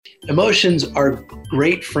emotions are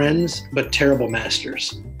great friends, but terrible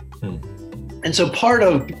masters. And so part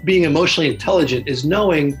of being emotionally intelligent is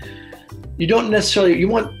knowing you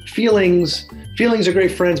want feelings. Feelings are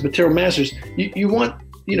great friends, but terrible masters. You want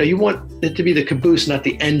it to be the caboose, not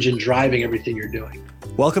the engine driving everything you're doing.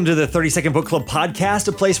 Welcome to the 30-Second Book Club podcast,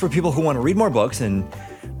 a place for people who want to read more books and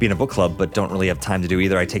be in a book club, but don't really have time to do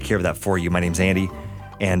either. I take care of that for you. My name's Andy.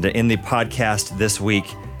 And in the podcast this week,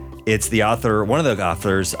 it's one of the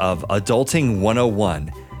authors of Adulting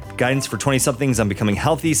 101, guidance for 20-somethings on becoming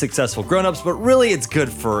healthy, successful grown-ups, but really it's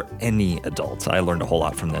good for any adult. I learned a whole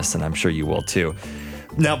lot from this, and I'm sure you will too.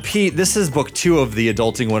 Now, Pete, this is book 2 of the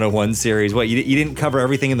Adulting 101 series. What, you didn't cover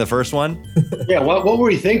everything in the first one? Yeah, what were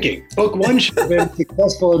we thinking? Book 1 should have been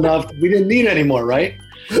successful enough. We didn't need any more, right?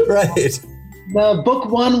 Right.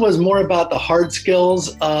 Book 1 was more about the hard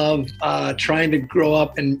skills of trying to grow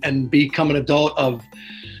up and become an adult, of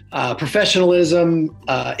professionalism,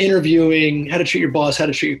 interviewing, how to treat your boss, how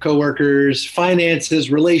to treat your coworkers,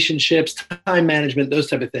 finances, relationships, time management, those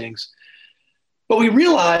type of things. But we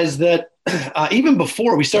realized that even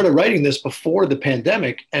before we started writing this, before the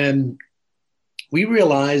pandemic, and we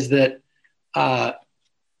realized that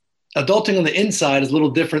adulting on the inside is a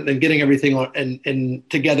little different than getting everything and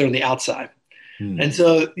together on the outside. And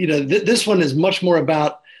so, this one is much more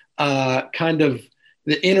about kind of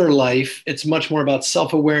the inner life. It's much more about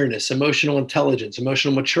self-awareness, emotional intelligence,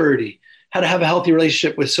 emotional maturity, how to have a healthy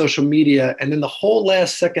relationship with social media. And then the whole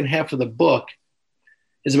last second half of the book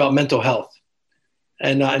is about mental health.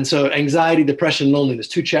 And so anxiety, depression, loneliness,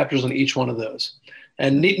 2 chapters on each one of those.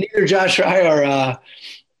 And neither Josh or I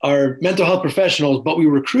are mental health professionals, but we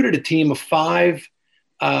recruited a team of 5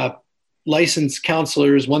 licensed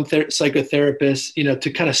counselors, 1 psychotherapist,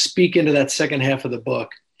 to kind of speak into that second half of the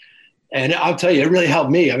book. And I'll tell you, it really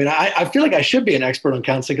helped me. I mean, I feel like I should be an expert on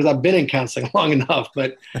counseling because I've been in counseling long enough,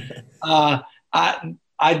 but we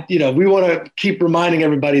want to keep reminding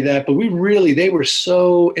everybody that, but they were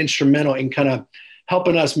so instrumental in kind of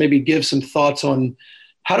helping us maybe give some thoughts on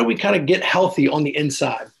how do we kind of get healthy on the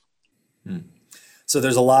inside. So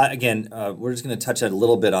there's a lot. Again, we're just going to touch a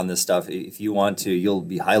little bit on this stuff. If you want to, you'll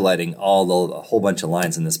be highlighting a whole bunch of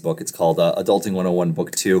lines in this book. It's called Adulting 101,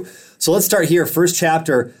 Book 2. So let's start here. First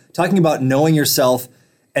chapter, talking about knowing yourself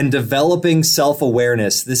and developing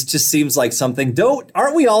self-awareness. This just seems like something.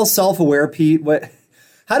 Aren't we all self-aware, Pete?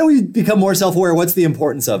 How do we become more self-aware? What's the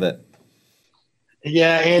importance of it?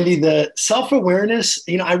 Yeah, Andy, the self-awareness,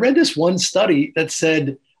 I read this one study that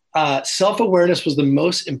said self-awareness was the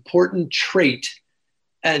most important trait.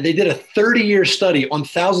 And they did a 30-year study on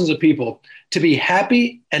thousands of people to be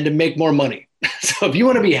happy and to make more money. So if you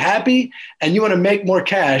want to be happy and you want to make more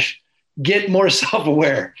cash, get more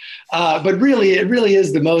self-aware. But really, it really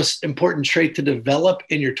is the most important trait to develop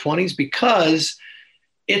in your 20s because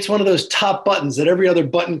it's one of those top buttons that every other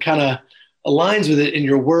button kind of aligns with it in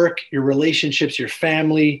your work, your relationships, your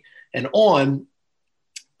family, and on.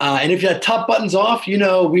 And if you had top buttons off,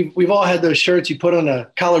 we've all had those shirts you put on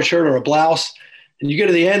a collared shirt or a blouse. And you get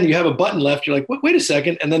to the end, you have a button left. You're like, wait a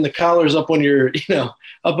second. And then the collar's up on your, your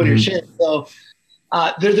chin. So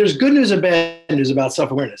there's good news and bad news about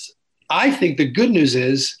self-awareness. I think the good news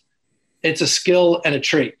is it's a skill and a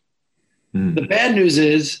trait. The bad news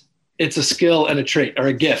is it's a skill and a trait or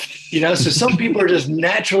a gift, so some people are just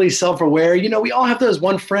naturally self-aware. We all have those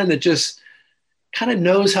one friend that just kind of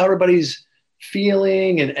knows how everybody's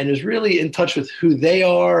feeling and is really in touch with who they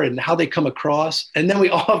are and how they come across. And then we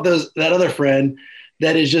all have that other friend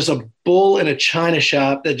that is just a bull in a china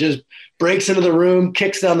shop that just breaks into the room,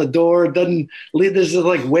 kicks down the door, doesn't leave. This is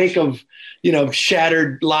like wake of,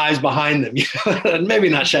 shattered lives behind them. Maybe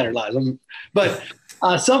not shattered lives, but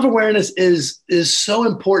self-awareness is so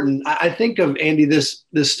important. I think of, Andy, this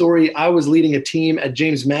story. I was leading a team at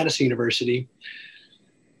James Madison University,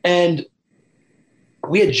 and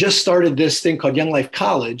we had just started this thing called Young Life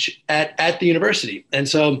College at the university. And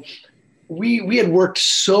so we had worked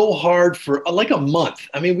so hard for like a month.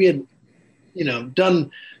 I mean, we had, done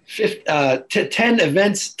 10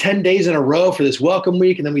 events, 10 days in a row for this welcome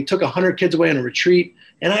week. And then we took 100 kids away on a retreat.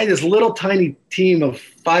 And I had this little tiny team of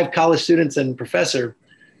 5 college students and professor.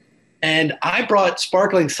 And I brought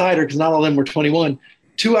sparkling cider, because not all of them were 21,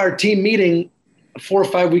 to our team meeting 4 or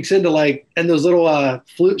 5 weeks into and those little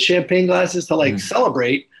flute champagne glasses to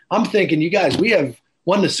celebrate. I'm thinking, you guys, we have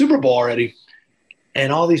won the Super Bowl already.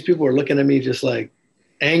 And all these people were looking at me just like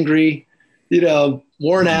angry,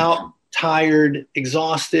 worn out, tired,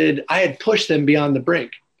 exhausted. I had pushed them beyond the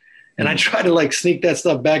brink. And I tried to sneak that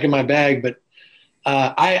stuff back in my bag. But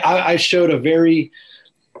I showed a very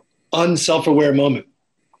unself-aware moment.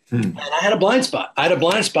 And I had a blind spot. I had a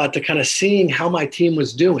blind spot to kind of seeing how my team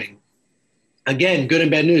was doing. Again, good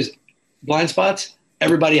and bad news. Blind spots,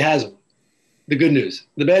 everybody has them. The good news.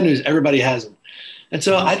 The bad news, everybody has them. And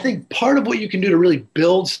so I think part of what you can do to really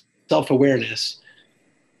build self-awareness,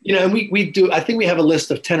 and we do, I think we have a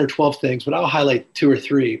list of 10 or 12 things, but I'll highlight 2 or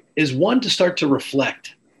 3, is one, to start to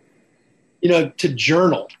reflect, to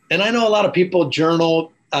journal. And I know a lot of people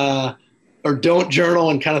journal or don't journal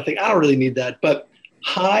and kind of think, I don't really need that. But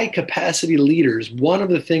high capacity leaders, one of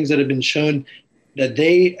the things that have been shown that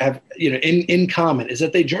they have, in common is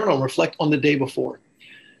that they journal and reflect on the day before.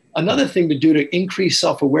 Another thing to do to increase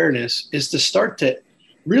self-awareness is to start to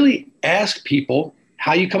really ask people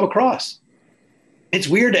how you come across. It's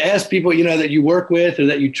weird to ask people, that you work with or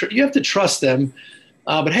that you have to trust them.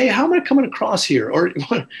 But hey, how am I coming across here? Or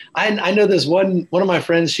I know this one of my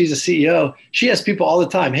friends, she's a CEO. She asks people all the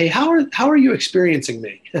time, hey, how are you experiencing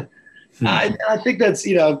me? I think that's,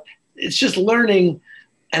 it's just learning.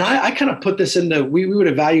 And I kind of put this into, we would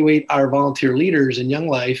evaluate our volunteer leaders in Young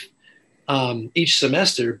Life each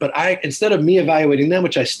semester, but instead of me evaluating them,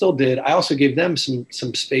 which I still did, I also gave them some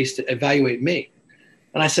space to evaluate me.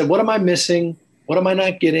 And I said, what am I missing? What am I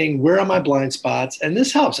not getting? Where are my blind spots? And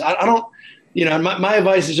this helps. I don't, my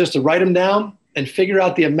advice is just to write them down and figure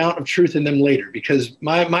out the amount of truth in them later, because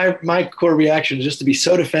my core reaction is just to be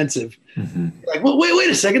so defensive. Like, well, wait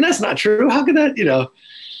a second. That's not true. How could that,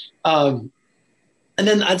 and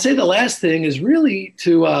then I'd say the last thing is really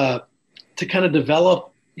to kind of develop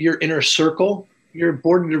your inner circle, your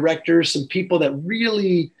board of directors, some people that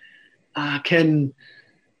really can,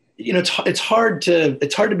 it's hard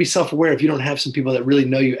to be self-aware if you don't have some people that really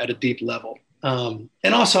know you at a deep level. And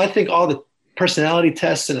also I think all the personality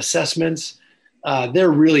tests and assessments,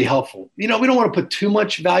 they're really helpful. We don't want to put too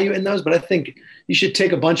much value in those, but I think you should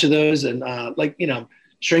take a bunch of those and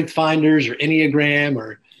Strength Finders or Enneagram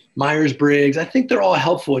or Myers-Briggs. I think they're all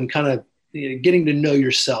helpful in kind of getting to know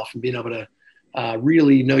yourself and being able to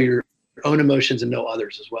really know your own emotions and know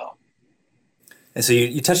others as well. And so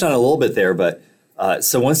you touched on it a little bit there, but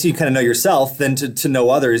so once you kind of know yourself, then to know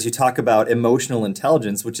others, you talk about emotional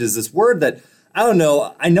intelligence, which is this word that, I don't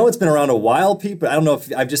know, I know it's been around a while, Pete, but I don't know if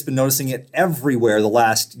I've just been noticing it everywhere the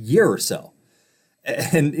last year or so.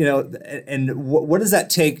 And, what does that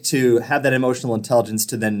take to have that emotional intelligence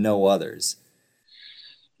to then know others?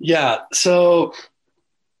 Yeah. So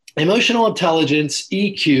emotional intelligence,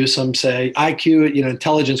 EQ, some say, IQ,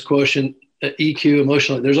 intelligence quotient, EQ,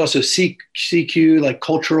 emotional. There's also CQ, like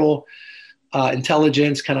cultural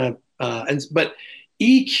intelligence kind of, but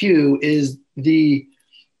EQ is the,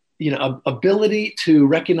 ability to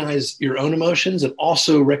recognize your own emotions and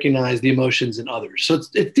also recognize the emotions in others. So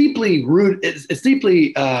it's deeply it's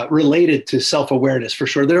deeply related to self-awareness for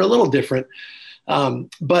sure. They're a little different.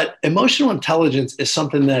 But emotional intelligence is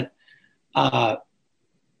something that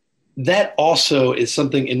also is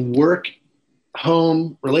something in work,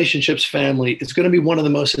 home, relationships, family. It's going to be one of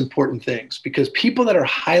the most important things, because people that are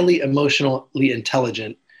highly emotionally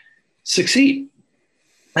intelligent succeed.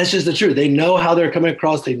 That's just the truth. They know how they're coming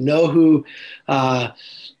across. They know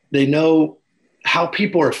they know how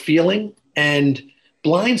people are feeling, and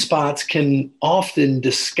blind spots can often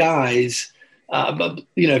disguise. But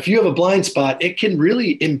if you have a blind spot, it can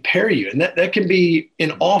really impair you, and that can be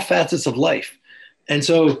in all facets of life. And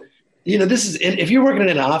so, this is, if you're working in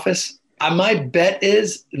an office, my bet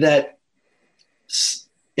is that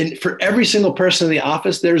for every single person in the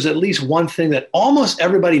office, there's at least one thing that almost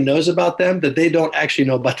everybody knows about them that they don't actually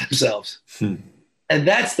know about themselves. And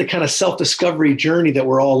that's the kind of self-discovery journey that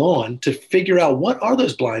we're all on, to figure out what are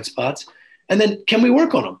those blind spots, and then can we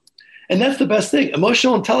work on them? And that's the best thing.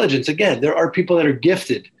 Emotional intelligence, again, there are people that are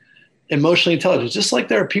gifted emotionally intelligent, just like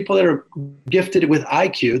there are people that are gifted with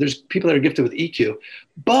IQ. There's people that are gifted with EQ,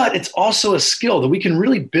 but it's also a skill that we can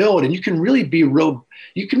really build, and you can really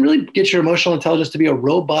get your emotional intelligence to be a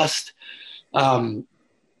robust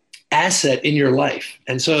asset in your life.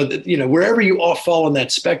 And so, wherever you all fall on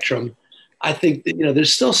that spectrum, I think that,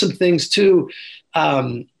 there's still some things too.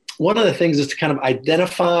 One of the things is to kind of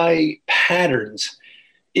identify patterns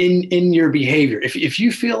in your behavior. If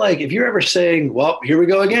you feel like, if you're ever saying, well, here we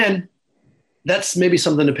go again, that's maybe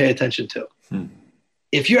something to pay attention to.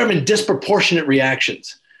 If you're having disproportionate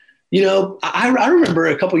reactions, I remember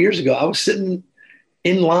a couple years ago, I was sitting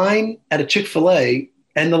in line at a Chick-fil-A,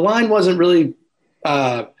 and the line wasn't really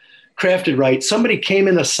crafted right. Somebody came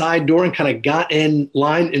in a side door and kind of got in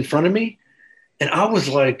line in front of me, and I was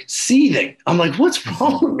like seething. I'm like, what's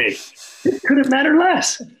wrong with me? It couldn't matter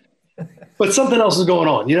less. But something else is going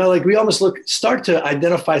on. We almost start to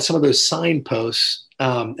identify some of those signposts,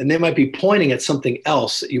 and they might be pointing at something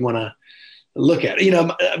else that you want look at it.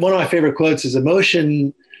 One of my favorite quotes is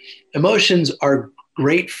emotions are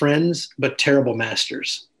great friends, but terrible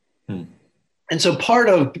masters. And so part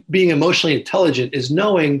of being emotionally intelligent is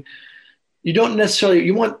knowing you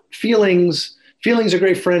want feelings. Feelings are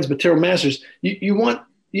great friends, but terrible masters. You want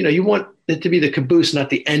it to be the caboose, not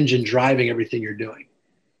the engine driving everything you're doing.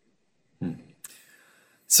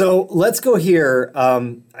 So let's go here.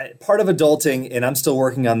 Part of adulting, and I'm still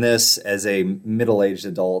working on this as a middle-aged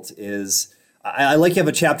adult, is I like you have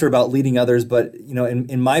a chapter about leading others, but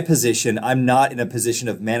in my position, I'm not in a position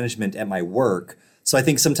of management at my work. So I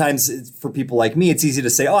think sometimes for people like me, it's easy to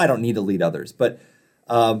say, oh, I don't need to lead others. But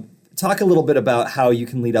talk a little bit about how you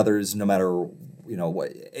can lead others no matter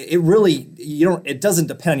what. It really, it doesn't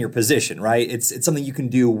depend on your position, right? It's something you can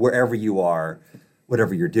do wherever you are,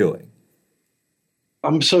 whatever you're doing.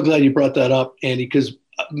 I'm so glad you brought that up, Andy, because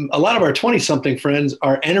a lot of our 20-something friends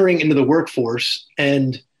are entering into the workforce,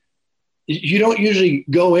 and you don't usually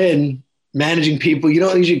go in managing people. You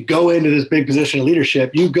don't usually go into this big position of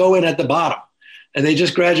leadership. You go in at the bottom, and they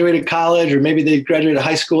just graduated college, or maybe they graduated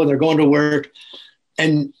high school and they're going to work.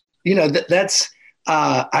 And, that's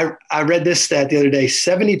I read this stat the other day,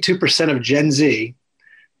 72% of Gen Z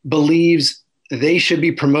believes they should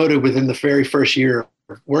be promoted within the very first year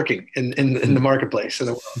working in the marketplace in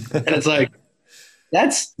the world. And it's like,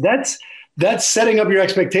 that's setting up your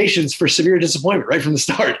expectations for severe disappointment right from the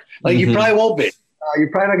start. Like you probably won't be,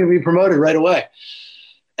 you're probably not going to be promoted right away.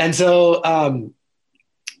 And so,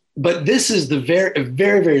 but this is the very,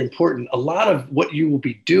 very, very important. A lot of what you will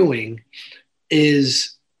be doing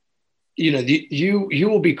is, you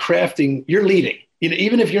will be crafting, you're leading,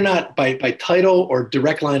 even if you're not by title or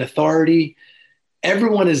direct line authority,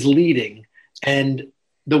 everyone is leading. And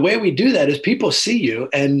the way we do that is people see you.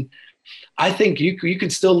 And I think you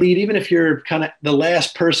can still lead, even if you're kind of the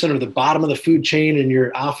last person or the bottom of the food chain in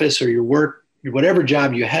your office or your work, whatever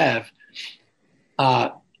job you have.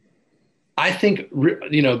 I think,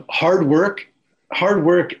 hard work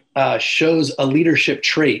shows a leadership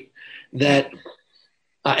trait that,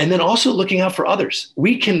 and then also looking out for others.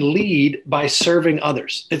 We can lead by serving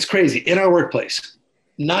others. It's crazy in our workplace.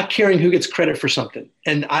 Not caring who gets credit for something.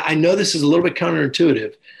 And I know this is a little bit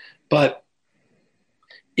counterintuitive, but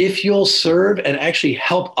if you'll serve and actually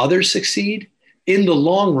help others succeed, in the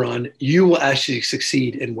long run, you will actually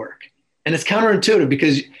succeed in work. And it's counterintuitive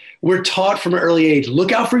because we're taught from an early age,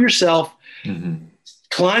 look out for yourself,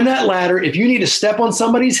 climb that ladder. If you need to step on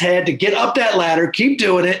somebody's head to get up that ladder, keep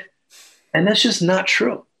doing it. And that's just not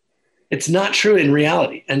true. It's not true in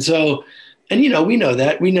reality. And so, we know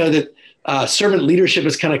that servant leadership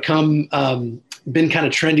has kind of been kind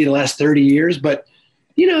of trendy the last 30 years, but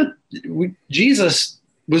Jesus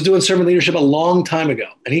was doing servant leadership a long time ago.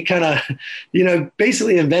 And he kind of,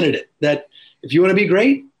 basically invented it, that if you want to be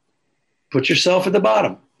great, put yourself at the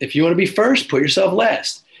bottom. If you want to be first, put yourself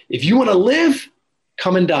last. If you want to live,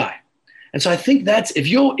 come and die. And so I think if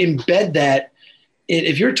you'll embed that,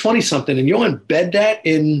 if you're 20 something and you'll embed that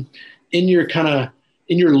in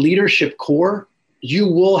your leadership core, you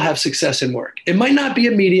will have success in work. It might not be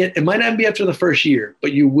immediate. It might not be after the first year,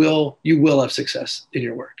 but you will have success in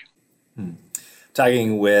your work.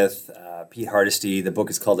 Talking with Pete Hardesty, the book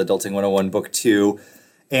is called Adulting 101, Book 2.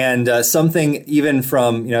 And something even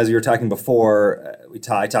from, as we were talking before,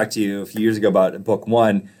 I talked to you a few years ago about Book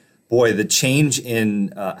 1. Boy, the change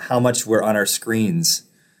in how much we're on our screens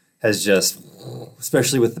has just,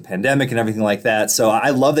 especially with the pandemic and everything like that. So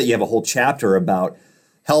I love that you have a whole chapter about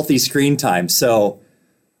healthy screen time. So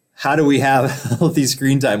how do we have healthy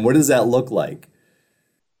screen time? What does that look like?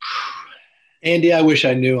 Andy, I wish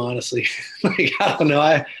I knew, honestly. I don't know.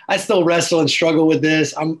 I still wrestle and struggle with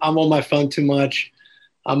this. I'm on my phone too much.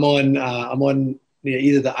 I'm on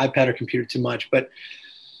either the iPad or computer too much. But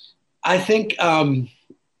I think,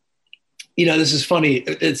 this is funny.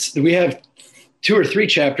 We have 2 or 3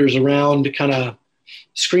 chapters around kind of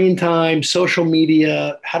screen time, social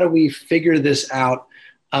media. How do we figure this out?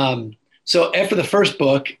 So after the first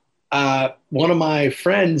book, one of my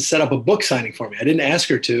friends set up a book signing for me. I didn't ask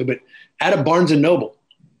her to, but at a Barnes & Noble.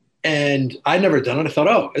 And I'd never done it. I thought,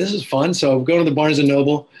 oh, this is fun. So I'm going to the Barnes &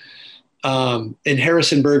 Noble in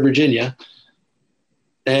Harrisonburg, Virginia.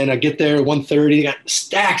 And I get there at 1:30, got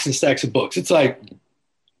stacks and stacks of books. It's like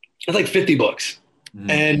 50 books.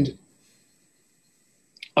 And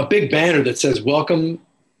a big banner that says, welcome,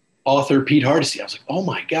 author Pete Hardesty. I was like, oh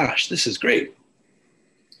my gosh, this is great.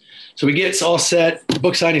 So we get all set.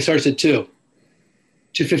 Book signing starts at 2.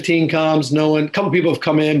 2:15 comes. A couple people have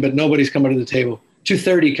come in, but nobody's coming to the table.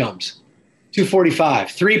 2:30 comes.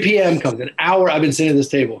 2:45. 3 p.m. comes. An hour I've been sitting at this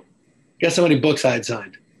table. Guess how many books I had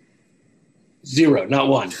signed? Zero, not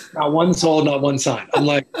one sold, not one signed. I'm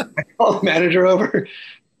like, I called the manager over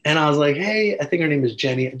and I was like, hey, I think her name is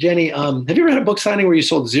Jenny. Jenny, have you ever had a book signing where you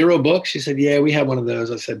sold 0 books? She said, yeah, we had one of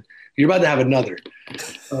those. I said, you're about to have another.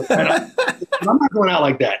 I'm not going out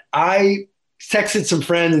like that. I texted some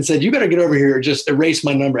friends and said, you better get over here or just erase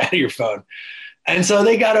my number out of your phone. And so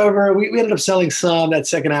they got over, we ended up selling some that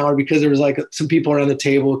second hour because there was like some people around the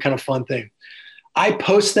table, kind of fun thing. I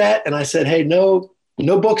post that and I said, hey, no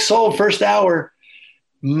books sold first hour.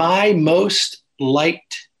 My most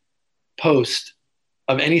liked post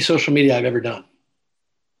of any social media I've ever done.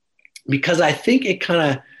 Because I think it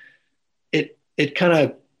kind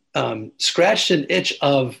of scratched an itch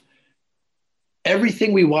of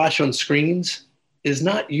everything we watch on screens is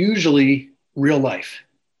not usually real life.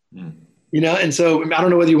 Mm. And so I don't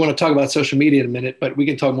know whether you want to talk about social media in a minute, but we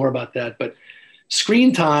can talk more about that. But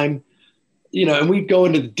screen time, and we go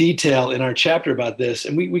into the detail in our chapter about this,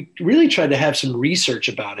 and we really tried to have some research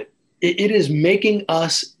about it. It is making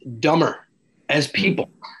us dumber as people.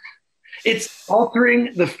 It's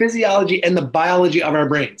altering the physiology and the biology of our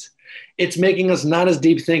brains. It's making us not as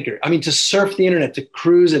deep thinker. I mean, to surf the internet, to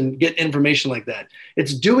cruise and get information like that.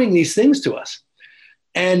 It's doing these things to us.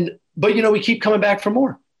 But we keep coming back for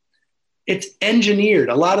more. It's engineered.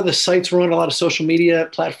 A lot of the sites we're on, a lot of social media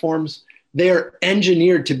platforms, they are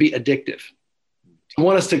engineered to be addictive. I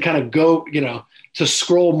want us to kind of go, to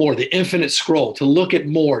scroll more, the infinite scroll, to look at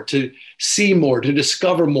more, to see more, to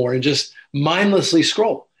discover more, and just mindlessly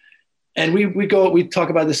scroll. And we talk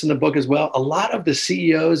about this in the book as well. A lot of the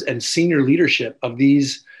CEOs and senior leadership of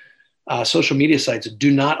these social media sites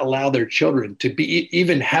do not allow their children to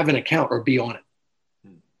even have an account or be on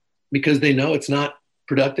it because they know it's not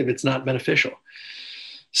productive, it's not beneficial.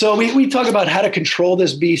 So we talk about how to control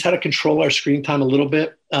this beast, how to control our screen time a little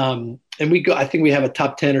bit. And I think we have a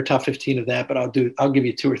top 10 or top 15 of that, but I'll give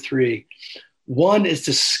you 2 or 3. One is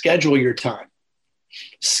to schedule your time.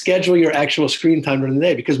 Schedule your actual screen time during the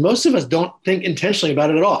day, because most of us don't think intentionally about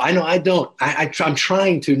it at all. I know I don't. I'm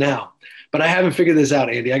trying to now, but I haven't figured this out,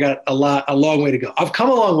 Andy. I got a long way to go. I've come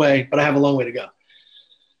a long way, but I have a long way to go.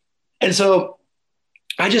 And so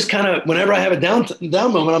I just kind of, whenever I have a down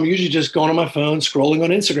moment, I'm usually just going on my phone, scrolling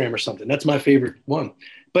on Instagram or something. That's my favorite one.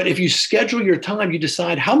 But if you schedule your time, you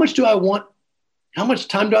decide how much time do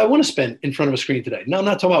I want to spend in front of a screen today? Now, I'm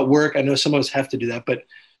not talking about work. I know some of us have to do that, but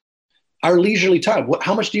our leisurely time,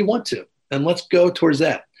 how much do you want to? And let's go towards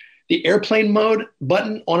that. The airplane mode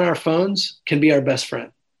button on our phones can be our best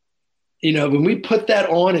friend. When we put that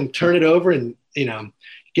on and turn it over and,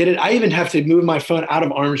 get it, I even have to move my phone out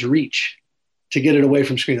of arm's reach to get it away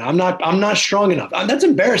from screen. I'm not strong enough. That's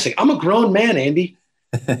embarrassing. I'm a grown man, Andy.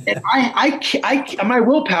 And my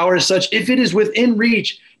willpower is such, if it is within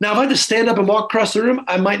reach. Now, if I had to stand up and walk across the room,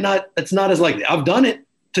 I might not, it's not as likely. I've done it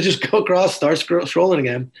to just go across, start scrolling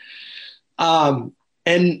again.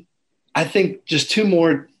 And I think just 2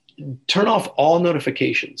 more, turn off all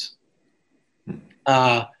notifications,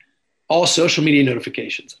 all social media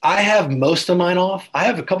notifications. I have most of mine off. I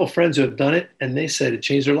have a couple friends who have done it and they said it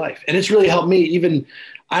changed their life. And it's really helped me. Even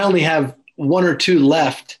I only have 1 or 2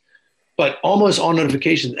 left, but almost all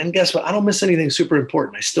notifications. And guess what? I don't miss anything super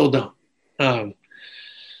important. I still don't.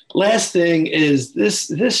 Last thing is this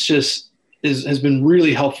just has been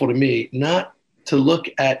really helpful to me, not to look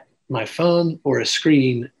at my phone or a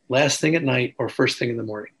screen last thing at night or first thing in the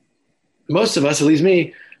morning. Most of us, at least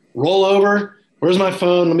me, roll over. Where's my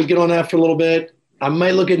phone? Let me get on that for a little bit. I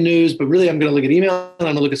might look at news, but really I'm going to look at email and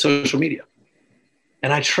I'm going to look at social media.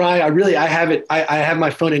 And I have my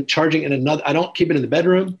phone in charging in another, I don't keep it in the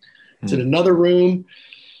bedroom. It's in another room.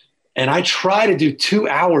 And I try to do 2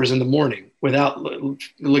 hours in the morning without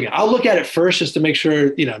looking. I'll look at it first just to make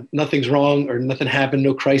sure, nothing's wrong or nothing happened,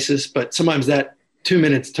 no crisis. But sometimes that 2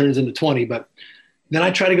 minutes turns into 20. But then I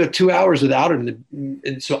try to go 2 hours without it.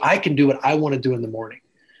 And so I can do what I want to do in the morning.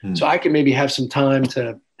 So I can maybe have some time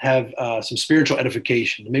to have some spiritual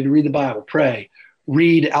edification, maybe read the Bible, pray,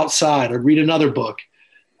 read outside or read another book,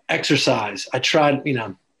 exercise. I tried,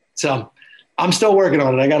 so I'm still working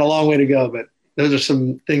on it. I got a long way to go, but those are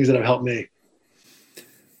some things that have helped me.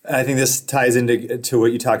 I think this ties into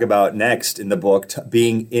what you talk about next in the book,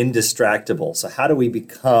 being indistractable. So how do we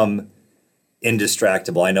become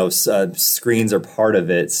indistractable? I know screens are part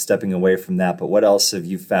of it, stepping away from that, but what else have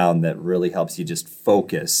you found that really helps you just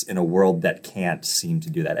focus in a world that can't seem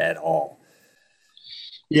to do that at all?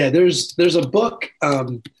 Yeah, there's a book.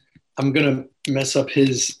 I'm going to mess up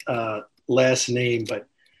his last name, but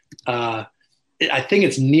I think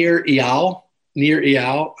it's Nir Eyal,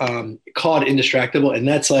 called Indistractable. And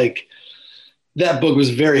that's like, that book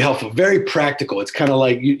was very helpful, very practical. It's kind of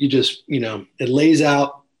like you just, it lays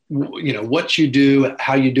out what you do,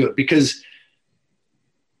 how you do it, because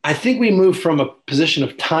I think we move from a position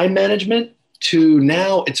of time management to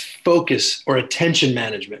now it's focus or attention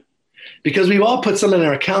management, because we've all put something in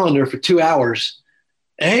our calendar for 2 hours.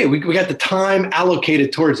 Hey, we got the time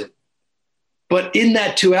allocated towards it. But in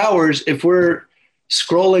that 2 hours, if we're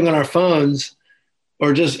scrolling on our phones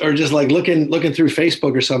or just like looking through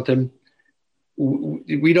Facebook or something,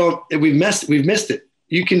 we've missed it.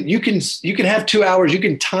 You can have 2 hours,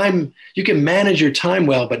 you can manage your time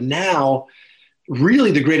well, but now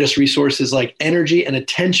really the greatest resource is like energy and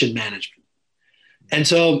attention management. And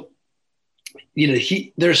so,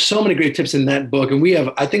 there's so many great tips in that book. And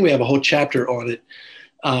I think we have a whole chapter on it,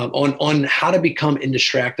 on how to become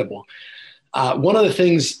indistractable. One of the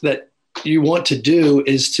things that you want to do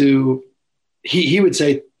is he would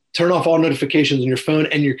say, turn off all notifications on your phone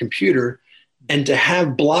and your computer, and to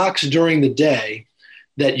have blocks during the day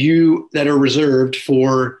that are reserved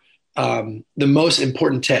for the most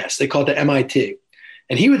important tasks. They call it the MIT.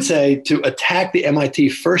 And he would say to attack the MIT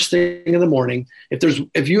first thing in the morning.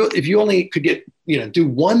 If you only could do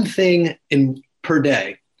one thing per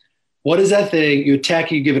day, what is that thing? You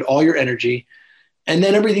attack it, you give it all your energy, and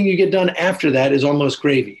then everything you get done after that is almost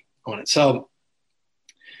gravy on it. So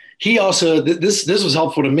he also, this was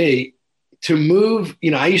helpful to me to move.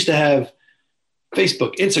 I used to have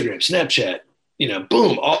Facebook, Instagram, Snapchat,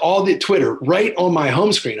 boom, all the Twitter right on my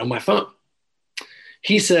home screen on my phone.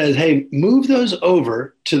 He says, hey, move those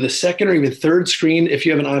over to the second or even third screen if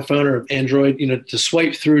you have an iPhone or Android, to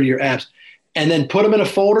swipe through to your apps, and then put them in a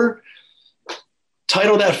folder.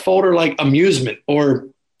 Title that folder like amusement or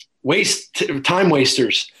time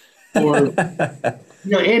wasters. Or,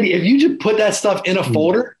 Andy, if you just put that stuff in a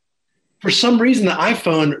folder, for some reason the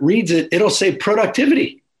iPhone reads it, it'll say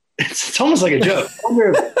productivity. It's almost like a joke. I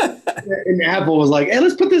wonder if Apple was like, hey,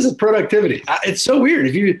 let's put this as productivity. It's so weird.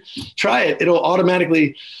 If you try it, it'll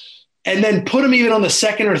automatically, and then put them even on the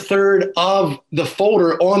second or third of the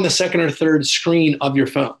folder on the second or third screen of your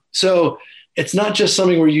phone. So it's not just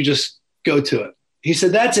something where you just go to it. He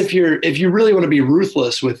said that's if you really want to be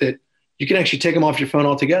ruthless with it, you can actually take them off your phone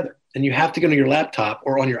altogether, and you have to go to your laptop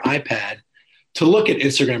or on your iPad to look at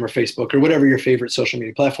Instagram or Facebook or whatever your favorite social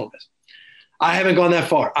media platform is. I haven't gone that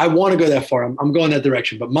far. I want to go that far. I'm going that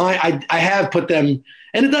direction. But I have put them,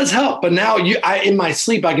 and it does help. But now in my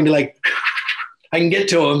sleep, I can be like, I can get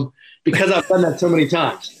to them because I've done that so many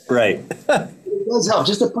times. Right. It does help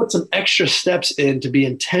just to put some extra steps in to be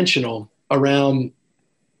intentional around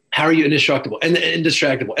how are you indistractable.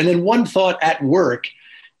 And then one thought at work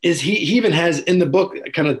is he even has in the book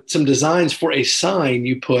kind of some designs for a sign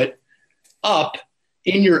you put up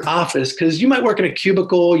in your office, because you might work in a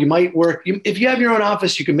cubicle, if you have your own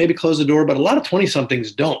office, you can maybe close the door, but a lot of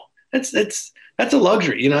 20-somethings don't. That's a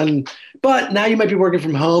luxury, but now you might be working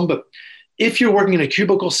from home, but if you're working in a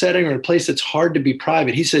cubicle setting or a place that's hard to be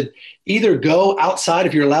private, he said, either go outside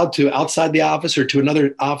if you're allowed to, outside the office or to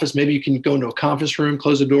another office. Maybe you can go into a conference room,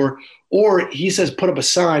 close the door, or he says, put up a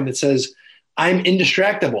sign that says, I'm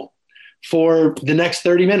indistractable for the next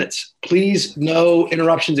 30 minutes. Please, no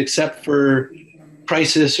interruptions except for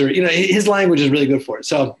crisis, or his language is really good for it.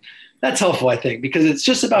 So that's helpful, I think, because it's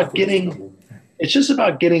just about getting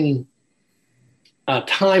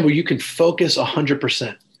time where you can focus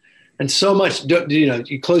 100%. And so much,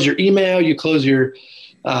 you close your email, you close your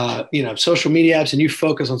social media apps, and you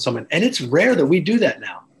focus on someone. And it's rare that we do that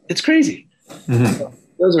now. It's crazy. Mm-hmm. So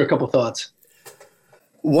those are a couple thoughts.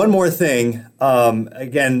 One more thing.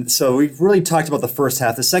 Again, so we've really talked about the first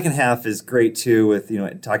half. The second half is great too,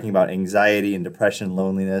 with talking about anxiety and depression,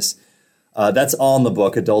 loneliness. That's all in the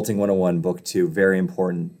book, Adulting 101, book 2. Very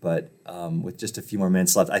important. But with just a few more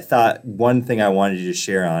minutes left, I thought one thing I wanted you to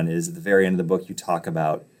share on is at the very end of the book, you talk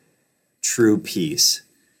about true peace.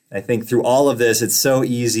 I think through all of this, it's so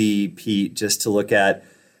easy, Pete, just to look at,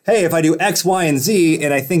 hey, if I do X, Y, and Z,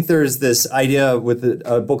 and I think there's this idea with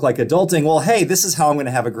a book like Adulting, well, hey, this is how I'm going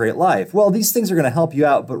to have a great life. Well, these things are going to help you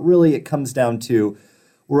out, but really it comes down to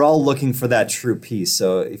we're all looking for that true peace.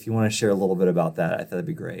 So if you want to share a little bit about that, I thought that'd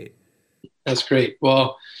be great. That's great.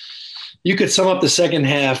 Well, you could sum up the second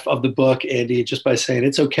half of the book, Andy, just by saying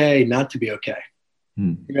it's okay not to be okay.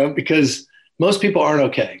 Because most people aren't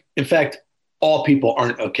okay. In fact, all people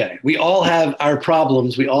aren't okay. We all have our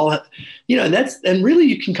problems. We all have, and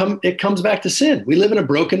really it comes back to sin. We live in a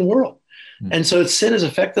broken world. Mm-hmm. And so sin has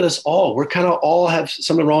affected us all. We're kind of all have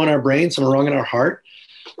something wrong in our brain, something wrong in our heart.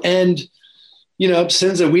 And,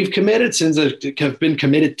 sins that we've committed, sins that have been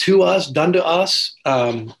committed to us, done to us.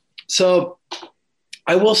 So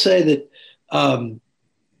I will say that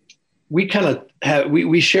we kind of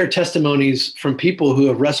we share testimonies from people who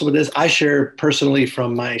have wrestled with this. I share personally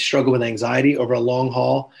from my struggle with anxiety over a long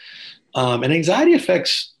haul. And anxiety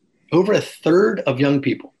affects over a third of young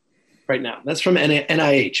people right now. That's from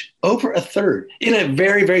NIH, over a third in a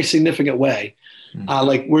very, very significant way.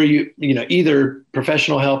 Like where either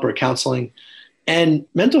professional help or counseling. And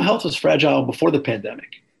mental health was fragile before the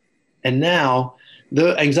pandemic. And now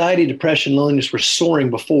the anxiety, depression, loneliness were soaring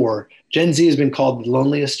before. Gen Z has been called the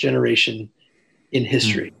loneliest generation in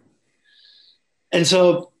history. And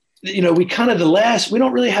so, we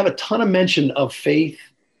don't really have a ton of mention of faith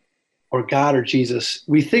or God or Jesus.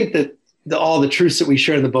 We think that all the truths that we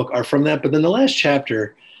share in the book are from that. But then the last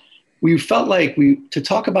chapter, we felt like to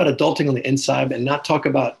talk about adulting on the inside and not talk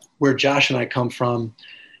about where Josh and I come from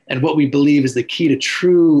and what we believe is the key to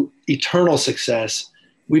true eternal success,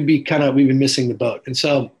 we'd be missing the boat. And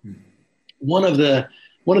so one of the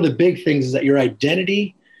big things is that your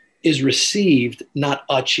identity is received, not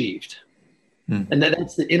achieved. And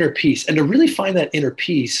that's the inner peace. And to really find that inner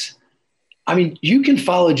peace, I mean, you can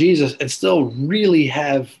follow Jesus and still really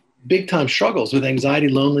have big time struggles with anxiety,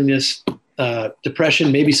 loneliness,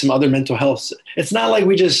 depression, maybe some other mental health. It's not like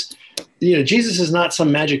we just, Jesus is not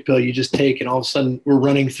some magic pill you just take and all of a sudden we're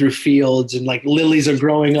running through fields and like lilies are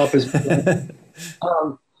growing up as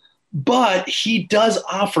but he does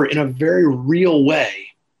offer in a very real way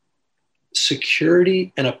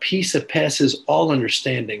security and a peace that passes all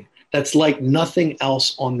understanding that's like nothing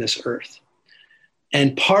else on this earth.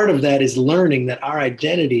 And part of that is learning that our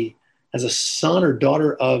identity as a son or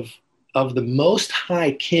daughter of the Most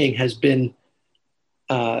High King has been,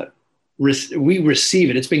 we receive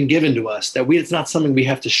it. It's been given to us, that it's not something we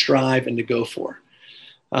have to strive and to go for.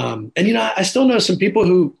 I still know some people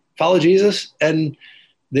who follow Jesus and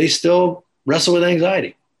they still wrestle with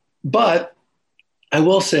anxiety. But I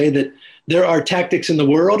will say that there are tactics in the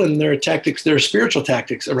world and there are spiritual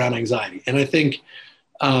tactics around anxiety. And I think,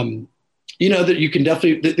 that you can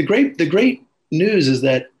definitely, the great news is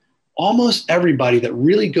that almost everybody that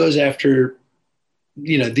really goes after,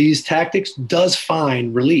 these tactics does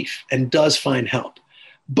find relief and does find help.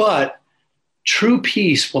 But true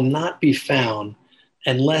peace will not be found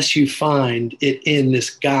unless you find it in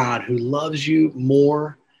this God who loves you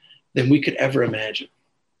more than we could ever imagine.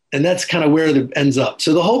 And that's kind of where it ends up.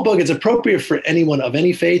 So the whole book is appropriate for anyone of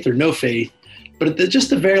any faith or no faith. But at just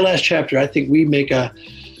the very last chapter, I think we make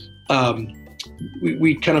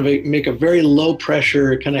we kind of make a very low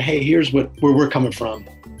pressure kind of, hey, here's where we're coming from.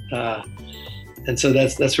 And so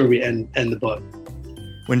that's where we end the book.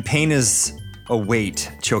 When pain is a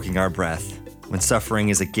weight choking our breath, when suffering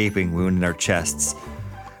is a gaping wound in our chests,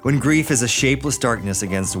 when grief is a shapeless darkness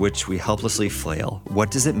against which we helplessly flail,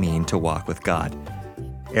 what does it mean to walk with God?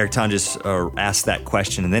 Eric Tonjes asks that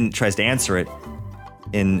question and then tries to answer it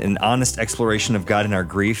in an honest exploration of God in our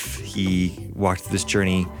grief. He walked through this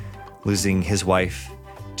journey, losing his wife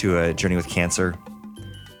to a journey with cancer.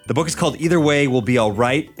 The book is called Either Way Will Be All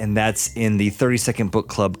Right, and that's in the 30-Second Book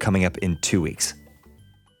Club coming up in 2 weeks.